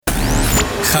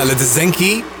خالد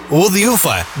الزنكي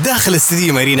وضيوفه داخل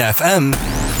استديو مارينا اف ام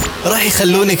راح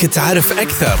يخلونك تعرف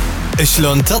أكثر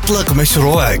شلون تطلق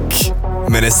مشروعك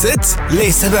من 6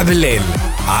 ل 7 بالليل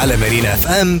على مارينا اف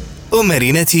ام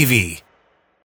ومارينا تي في.